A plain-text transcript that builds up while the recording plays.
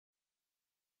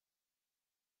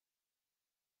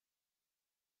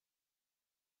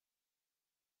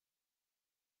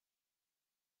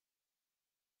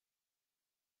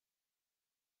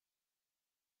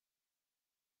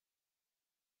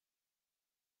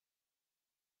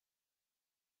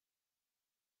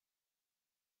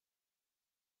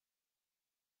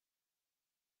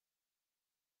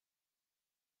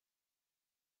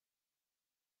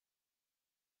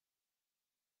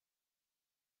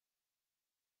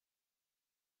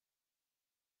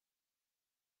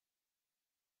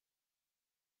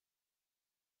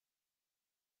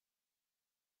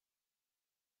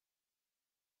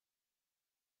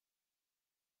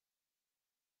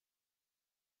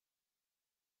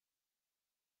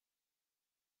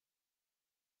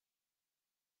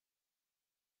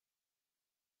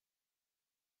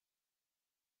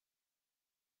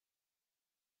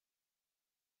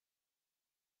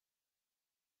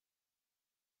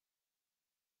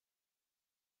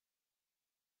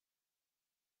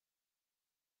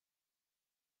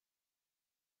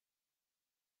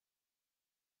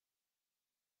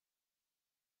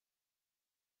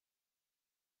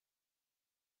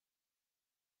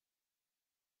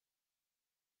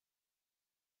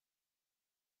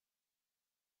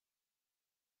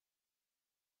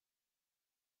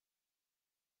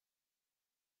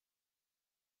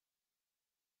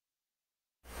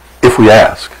if we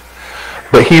ask.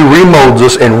 But He remolds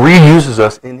us and reuses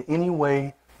us in any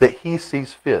way that He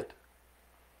sees fit.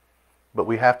 But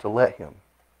we have to let Him.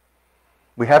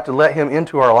 We have to let Him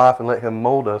into our life and let Him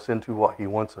mold us into what He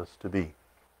wants us to be.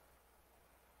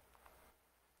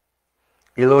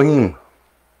 Elohim,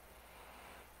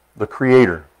 the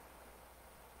Creator.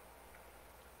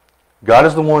 God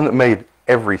is the one that made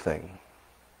everything.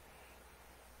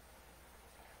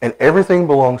 And everything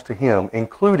belongs to Him,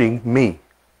 including me.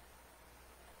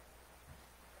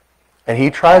 And He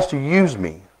tries to use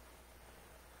me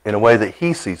in a way that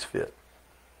He sees fit.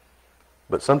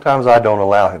 But sometimes I don't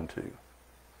allow Him to.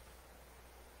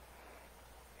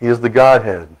 He is the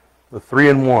Godhead, the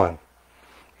three-in-one.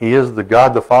 He is the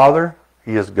God the Father.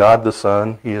 He is God the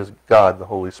Son. He is God the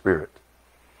Holy Spirit.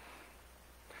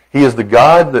 He is the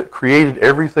God that created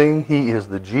everything. He is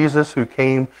the Jesus who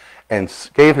came and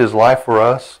gave His life for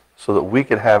us so that we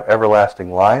could have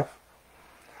everlasting life.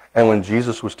 And when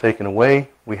Jesus was taken away,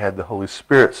 we had the Holy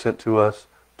Spirit sent to us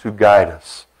to guide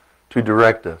us, to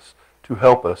direct us, to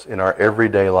help us in our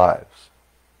everyday lives.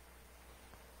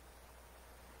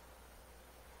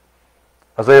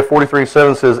 Isaiah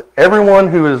 43:7 says, "Everyone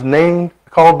who is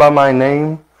called by my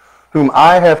name, whom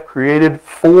I have created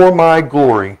for my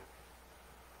glory,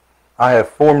 I have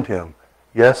formed him.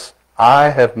 Yes, I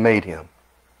have made him."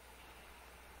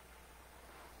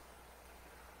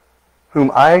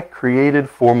 Whom I created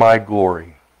for my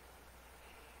glory.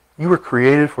 You were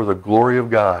created for the glory of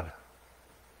God.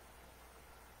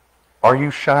 Are you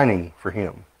shining for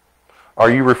Him? Are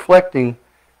you reflecting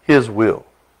His will?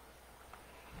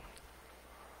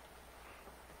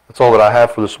 That's all that I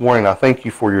have for this morning. I thank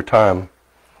you for your time.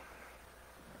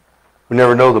 We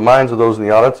never know the minds of those in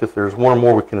the audience. If there's one or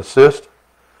more we can assist,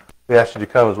 we ask you to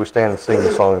come as we stand and sing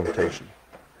the song of invitation.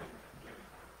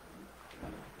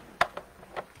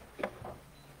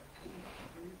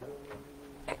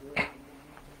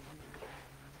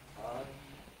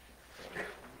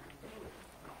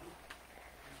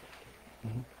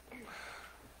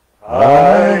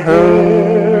 I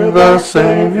heard the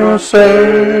Savior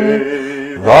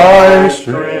say, "Thy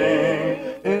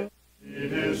strength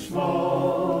is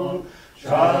small,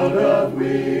 child of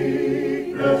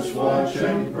weakness, watch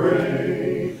and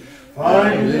pray.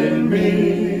 Find in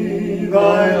me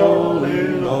thy all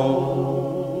in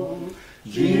all.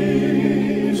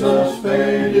 Jesus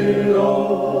paid it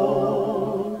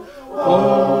all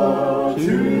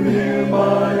to Him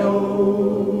I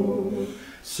owe.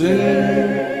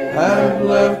 Sin had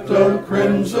left a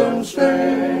crimson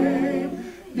stain,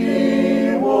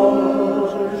 He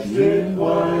washed it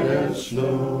white as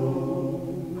snow.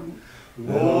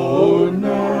 Lord,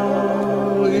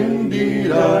 now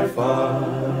indeed I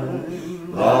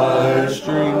find thy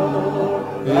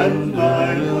strength and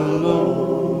thine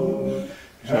alone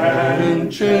can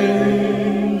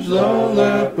change the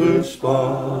leopard's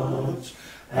spots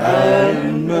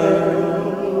and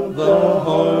melt the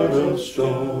heart of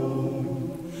stone.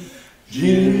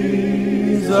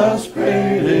 Jesus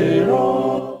paid it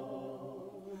all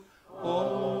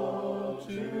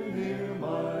to Him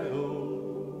I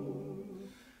owe.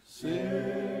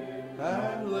 Sin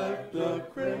had left a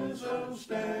crimson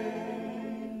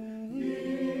stain,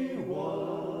 He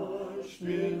washed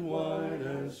it white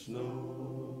as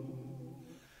snow.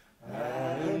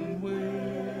 And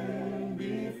when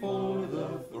before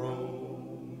the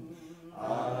throne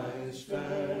I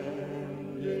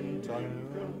stand in time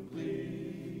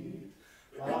complete,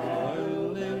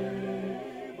 I'll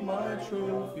lay my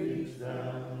trophies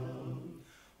down,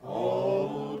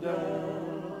 all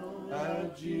down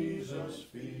at Jesus'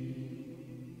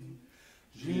 feet.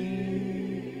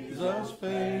 Jesus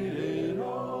paid it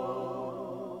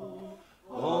all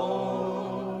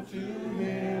to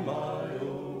Him I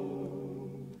owe.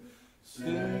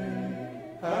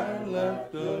 Sin had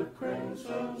left a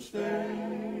crimson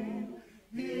stain,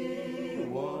 He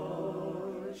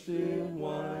washed it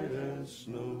white as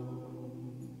snow.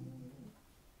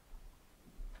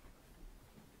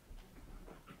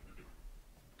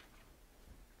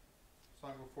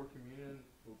 Song before communion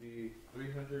will be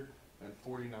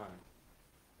 349.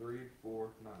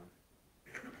 349.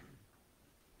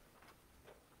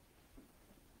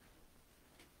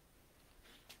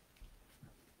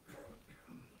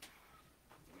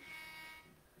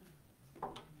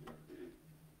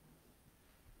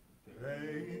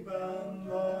 Lay bound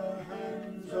the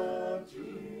hands of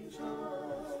Jesus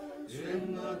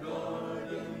in the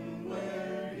garden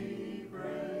where He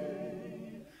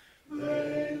prayed.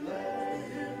 They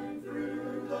led Him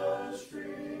through the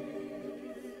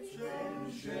streets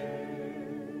in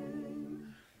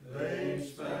shame.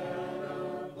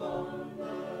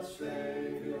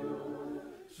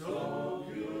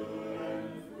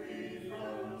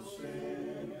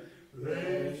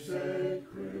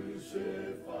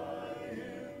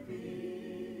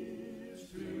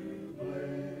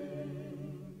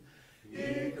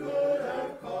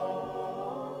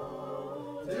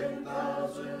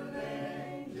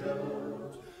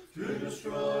 to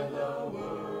destroy the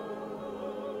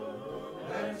world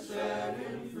and set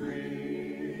him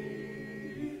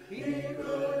free. He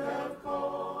could have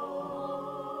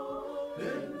called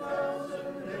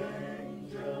 10,000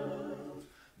 angels,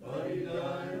 but he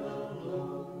died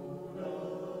alone,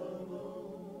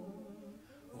 alone,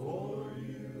 for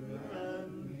you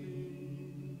and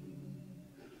me.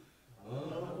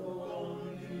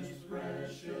 Upon his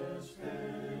precious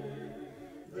head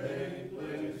they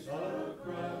placed a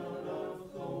crown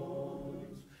of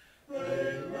thorns.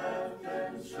 They laughed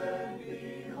and said,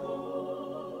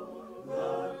 behold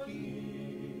the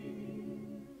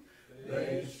King.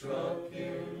 They struck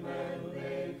him and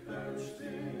they cursed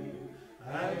him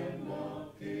and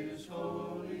mocked his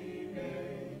holy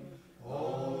name.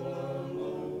 All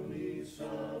alone he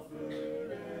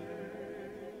suffered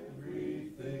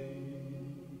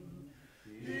everything.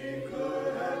 He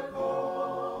could have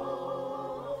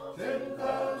called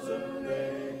 10,000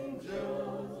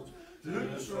 angels to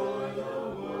destroy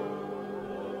the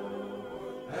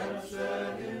world and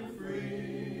set him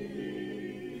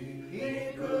free.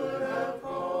 He could have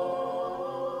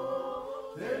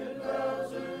called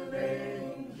 10,000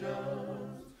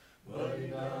 angels, but he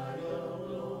died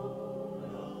alone,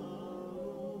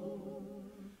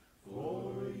 alone,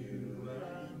 for you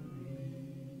and me.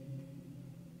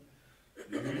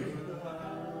 Through the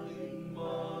howling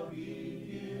mob he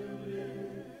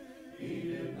yielded, he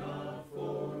did not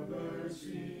for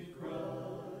mercy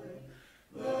cry.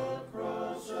 The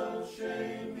cross of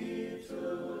shame he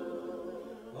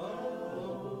took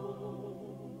alone,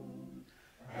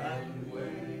 and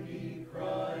when he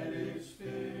cried it's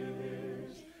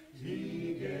finished,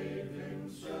 he gave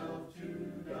himself to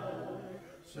die.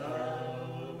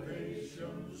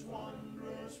 Salvation's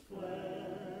wondrous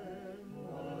plan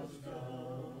was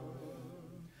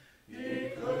done.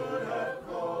 He could have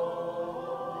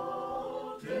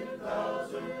called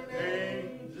 10,000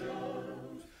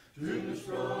 angels to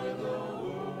destroy the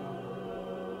world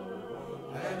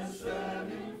and set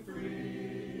him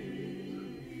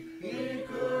free. He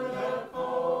could have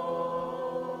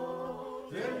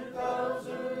called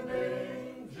 10,000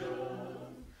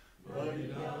 angels, but he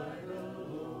died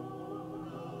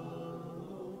alone,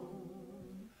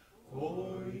 alone,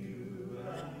 for you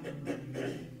and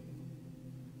me.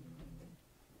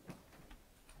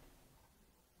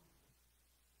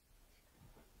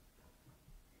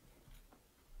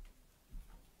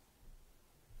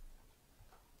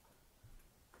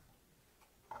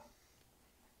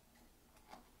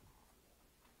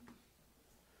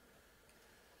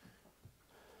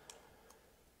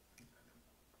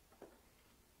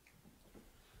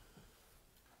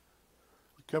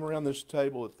 Come around this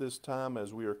table at this time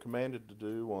as we are commanded to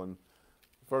do on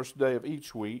the first day of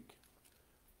each week,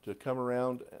 to come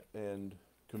around and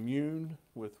commune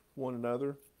with one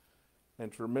another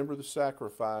and to remember the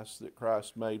sacrifice that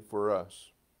Christ made for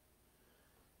us.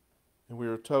 And we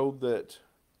are told that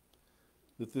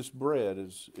this bread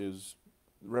is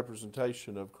the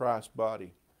representation of Christ's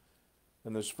body,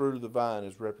 and this fruit of the vine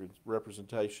is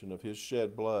representation of his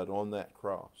shed blood on that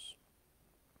cross.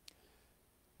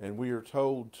 And we are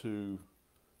told to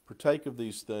partake of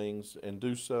these things and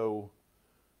do so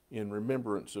in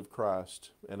remembrance of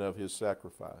Christ and of his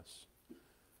sacrifice.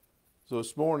 So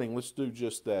this morning, let's do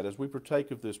just that. As we partake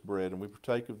of this bread and we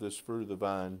partake of this fruit of the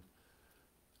vine,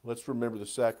 let's remember the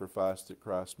sacrifice that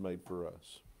Christ made for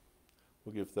us.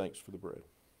 We'll give thanks for the bread.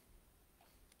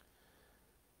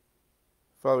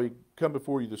 Father, we come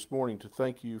before you this morning to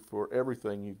thank you for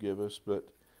everything you give us, but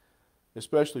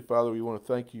especially, Father, we want to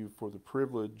thank you for the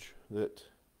privilege that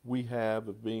we have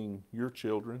of being your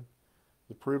children,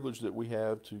 the privilege that we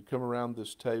have to come around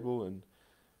this table and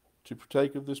to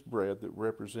partake of this bread that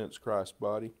represents Christ's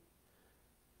body.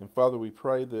 And Father, we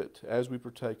pray that as we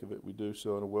partake of it, we do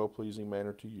so in a well-pleasing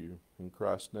manner to you. In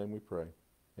Christ's name we pray.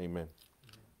 Amen.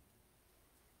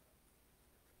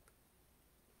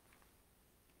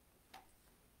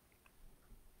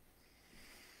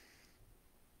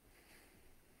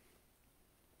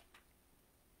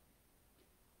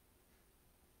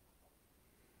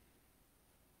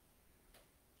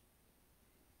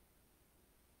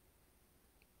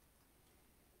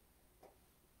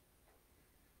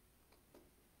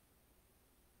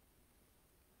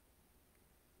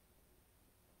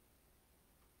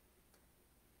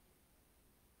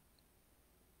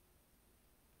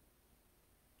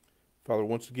 Father,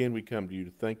 once again we come to you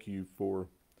to thank you for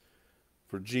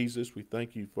Jesus. We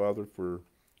thank you, Father, for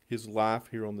his life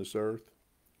here on this earth.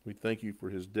 We thank you for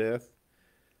his death.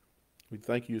 We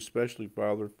thank you especially,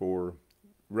 Father, for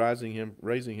raising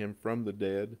him from the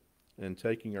dead and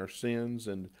taking our sins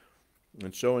and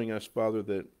showing us, Father,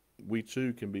 that we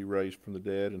too can be raised from the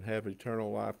dead and have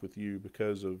eternal life with you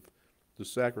because of the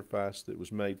sacrifice that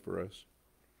was made for us.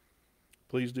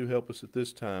 Please do help us at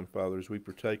this time, Father, as we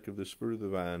partake of this fruit of the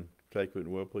vine, partake of it in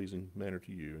a well-pleasing manner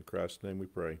to you. In Christ's name we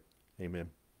pray. Amen.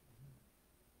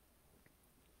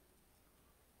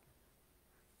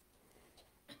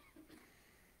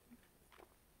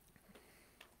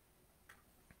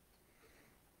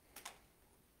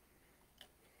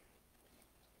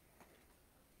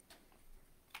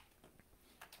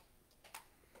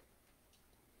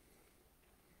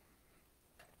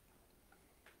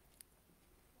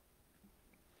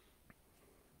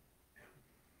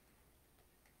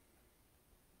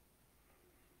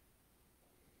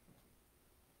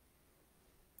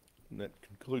 And that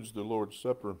concludes the Lord's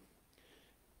Supper.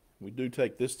 We do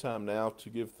take this time now to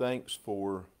give thanks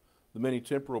for the many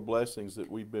temporal blessings that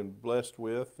we've been blessed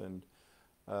with, and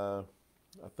I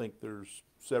think there's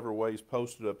several ways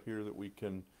posted up here that we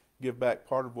can give back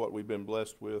part of what we've been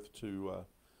blessed with to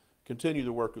continue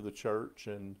the work of the church,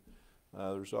 and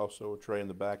there's also a tray in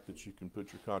the back that you can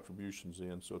put your contributions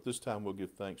in. So at this time we'll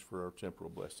give thanks for our temporal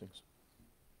blessings.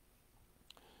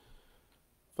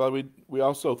 Father, we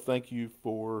also thank you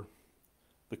for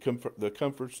the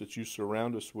comforts that you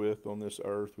surround us with on this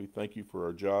earth. We thank you for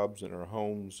our jobs and our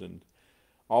homes and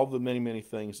all the many, many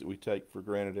things that we take for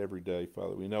granted every day,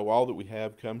 Father. We know all that we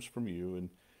have comes from you, and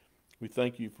we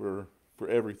thank you for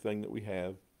everything that we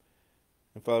have.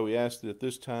 And Father, we ask that at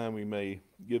this time we may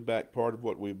give back part of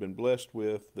what we've been blessed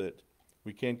with, that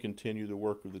we can continue the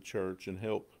work of the church and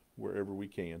help wherever we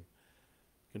can.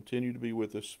 Continue to be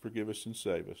with us, forgive us, and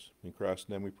save us. In Christ's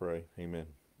name we pray. Amen.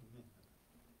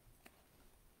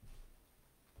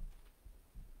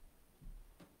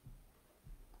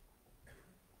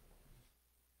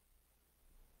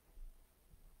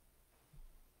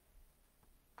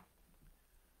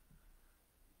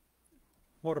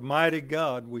 What a mighty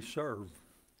God we serve.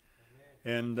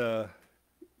 And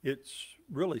it's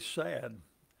really sad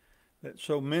that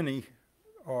so many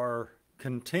are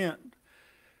content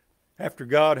after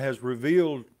God has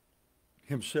revealed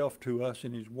himself to us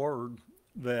in his word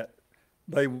that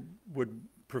they would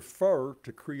prefer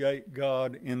to create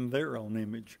God in their own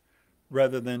image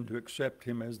rather than to accept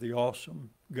him as the awesome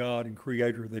God and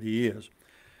creator that he is.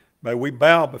 May we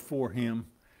bow before him,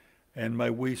 and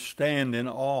may we stand in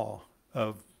awe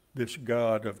of this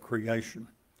God of creation.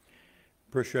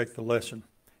 Appreciate the lesson.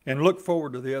 And look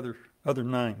forward to the other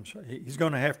names. He's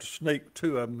going to have to sneak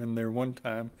 2 of them in there one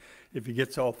time if he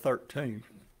gets all 13.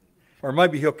 Or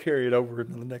maybe he'll carry it over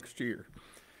into the next year.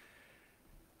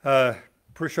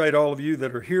 Appreciate all of you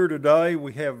that are here today.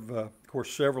 We have, of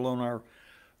course, several on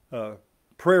our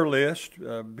prayer list.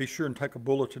 Be sure and take a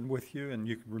bulletin with you, and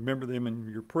you can remember them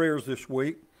in your prayers this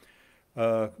week.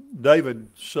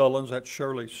 David Sullins, that's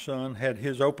Shirley's son, had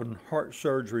his open heart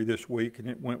surgery this week, and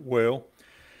it went well.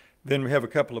 Then we have a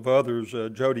couple of others.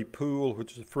 Jody Poole,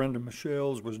 which is a friend of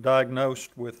Michelle's, was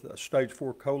diagnosed with stage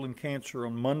 4 colon cancer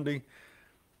on Monday,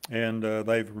 and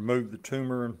they've removed the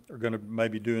tumor and are going to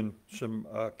maybe doing some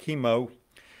chemo.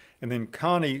 And then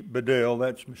Connie Bedell,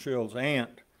 that's Michelle's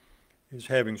aunt, is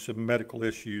having some medical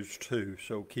issues too,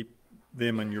 so keep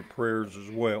them in your prayers as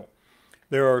well.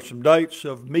 There are some dates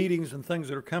of meetings and things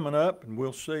that are coming up, and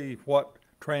we'll see what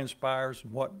transpires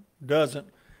and what doesn't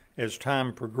as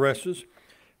time progresses.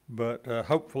 But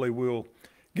hopefully we'll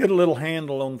get a little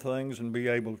handle on things and be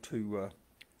able to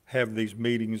have these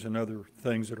meetings and other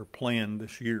things that are planned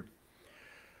this year.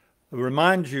 I'll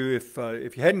remind you, if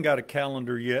you hadn't got a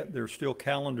calendar yet, there are still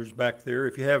calendars back there.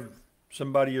 If you have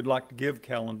somebody you'd like to give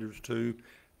calendars to,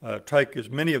 take as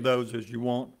many of those as you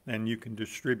want, and you can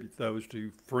distribute those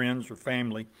to friends or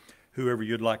family, whoever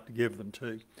you'd like to give them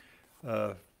to.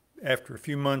 After a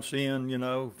few months in, you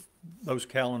know, those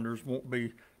calendars won't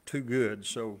be too good,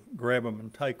 so grab them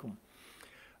and take them.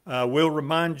 We'll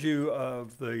remind you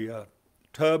of the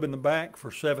tub in the back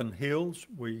for Seven Hills.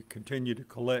 We continue to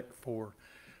collect for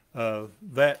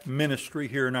that ministry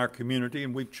here in our community,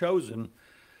 and we've chosen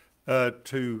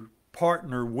to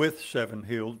partner with Seven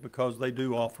Hills because they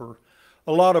do offer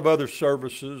a lot of other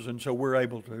services, and so we're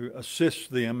able to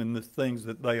assist them in the things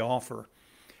that they offer.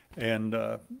 And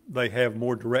they have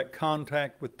more direct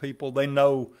contact with people. They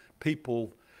know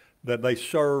people that they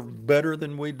serve better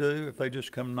than we do if they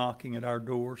just come knocking at our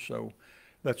door. So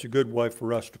that's a good way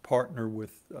for us to partner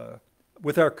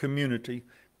with our community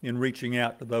in reaching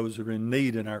out to those that are in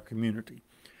need in our community.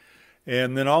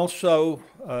 And then also,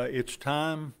 it's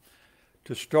time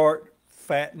to start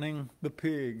fattening the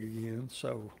pig again.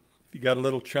 So if you got a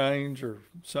little change or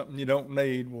something you don't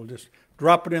need, we'll just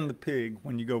drop it in the pig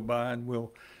when you go by, and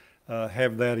we'll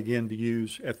have that again to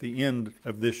use at the end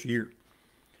of this year.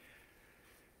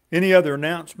 Any other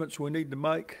announcements we need to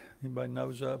make? Anybody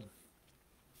knows of?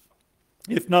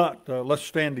 If not, let's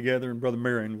stand together and Brother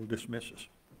Marion will dismiss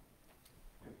us.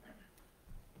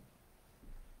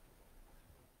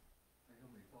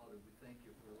 Heavenly Father, we thank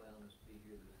you for allowing us to be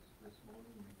here this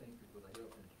morning. We thank you for the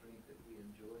health and strength that we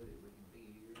enjoy, that we can be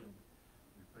here. And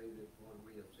we pray that what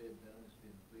we have said and done has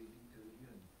been pleasing to you.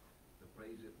 And the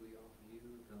praise that we offer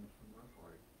you comes from our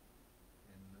heart.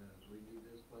 And as we leave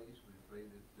this place, we pray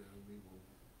that we will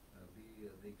be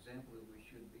the example that we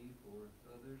should be for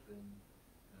others and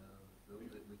those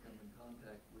that we come in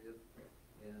contact with,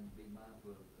 and be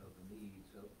mindful of the needs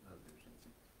of others.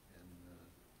 And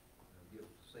give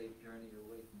us a safe journey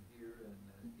away from here,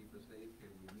 and keep us safe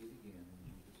till we meet again. In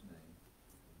Jesus' name.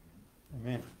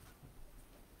 Amen. Amen.